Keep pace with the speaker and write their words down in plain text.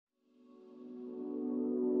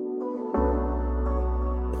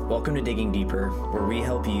Welcome to Digging Deeper, where we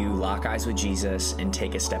help you lock eyes with Jesus and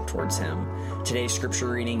take a step towards Him. Today's scripture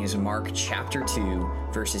reading is Mark chapter 2,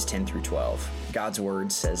 verses 10 through 12. God's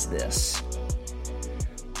word says this: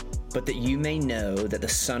 "But that you may know that the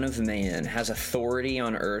Son of Man has authority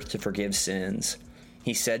on earth to forgive sins,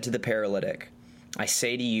 He said to the paralytic, 'I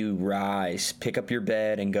say to you, rise, pick up your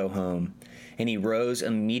bed, and go home.' And he rose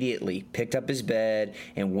immediately, picked up his bed,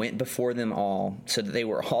 and went before them all, so that they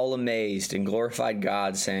were all amazed and glorified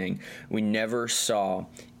God, saying, 'We never saw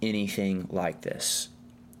anything like this.'"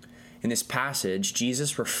 In this passage,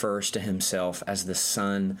 Jesus refers to himself as the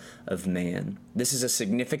Son of Man. This is a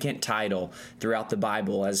significant title throughout the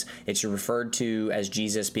Bible, as it's referred to as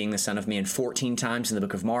Jesus being the Son of Man 14 times in the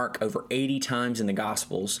book of Mark, over 80 times in the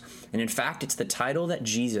Gospels. And in fact, it's the title that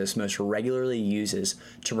Jesus most regularly uses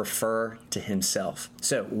to refer to himself.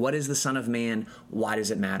 So, what is the Son of Man? Why does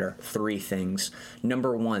it matter? 3 things.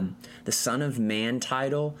 Number 1, the Son of Man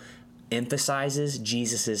title emphasizes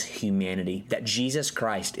Jesus' humanity, that Jesus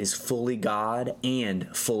Christ is fully God and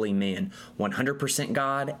fully man, 100%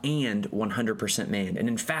 God and 100% man. And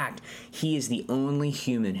in fact, he is the only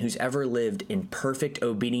human who's ever lived in perfect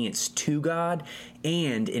obedience to God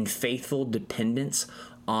and in faithful dependence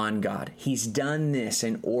on God. He's done this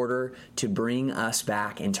in order to bring us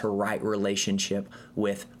back into right relationship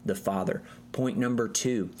with the Father. Point number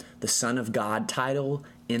 2, the Son of God title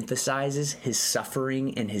emphasizes his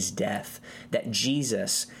suffering and his death, that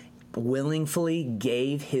Jesus willingly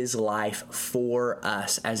gave his life for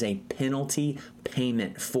us as a penalty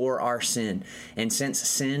payment for our sin. And since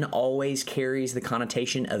sin always carries the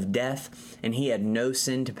connotation of death, and he had no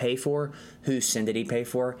sin to pay for, whose sin did he pay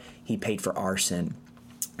for? He paid for our sin.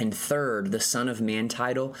 And third, the Son of Man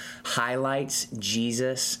title highlights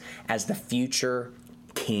Jesus as the future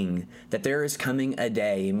King, that there is coming a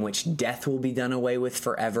day in which death will be done away with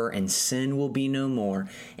forever and sin will be no more,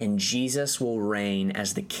 and Jesus will reign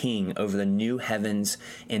as the King over the new heavens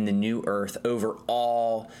and the new earth, over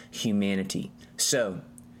all humanity. So,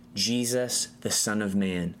 Jesus, the Son of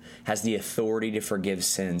Man, has the authority to forgive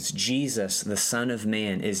sins. Jesus, the Son of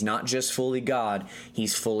Man, is not just fully God,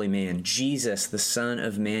 he's fully man. Jesus, the Son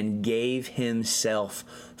of Man, gave himself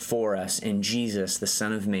for us, and Jesus, the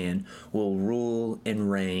Son of Man, will rule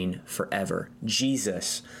and reign forever.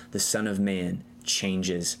 Jesus, the Son of Man,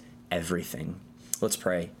 changes everything. Let's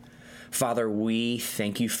pray. Father, we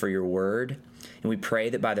thank you for your word. And we pray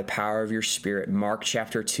that by the power of your Spirit, Mark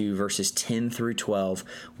chapter 2, verses 10 through 12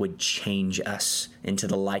 would change us into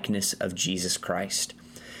the likeness of Jesus Christ.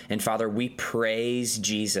 And Father, we praise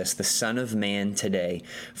Jesus, the Son of Man, today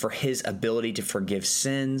for his ability to forgive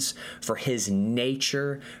sins, for his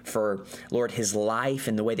nature, for, Lord, his life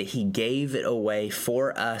and the way that he gave it away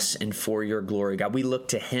for us and for your glory. God, we look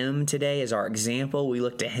to him today as our example. We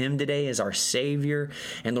look to him today as our Savior.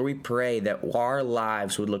 And Lord, we pray that our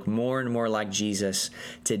lives would look more and more like Jesus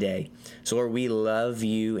today. So Lord, we love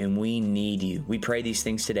you and we need you. We pray these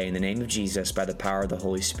things today in the name of Jesus by the power of the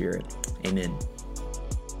Holy Spirit. Amen.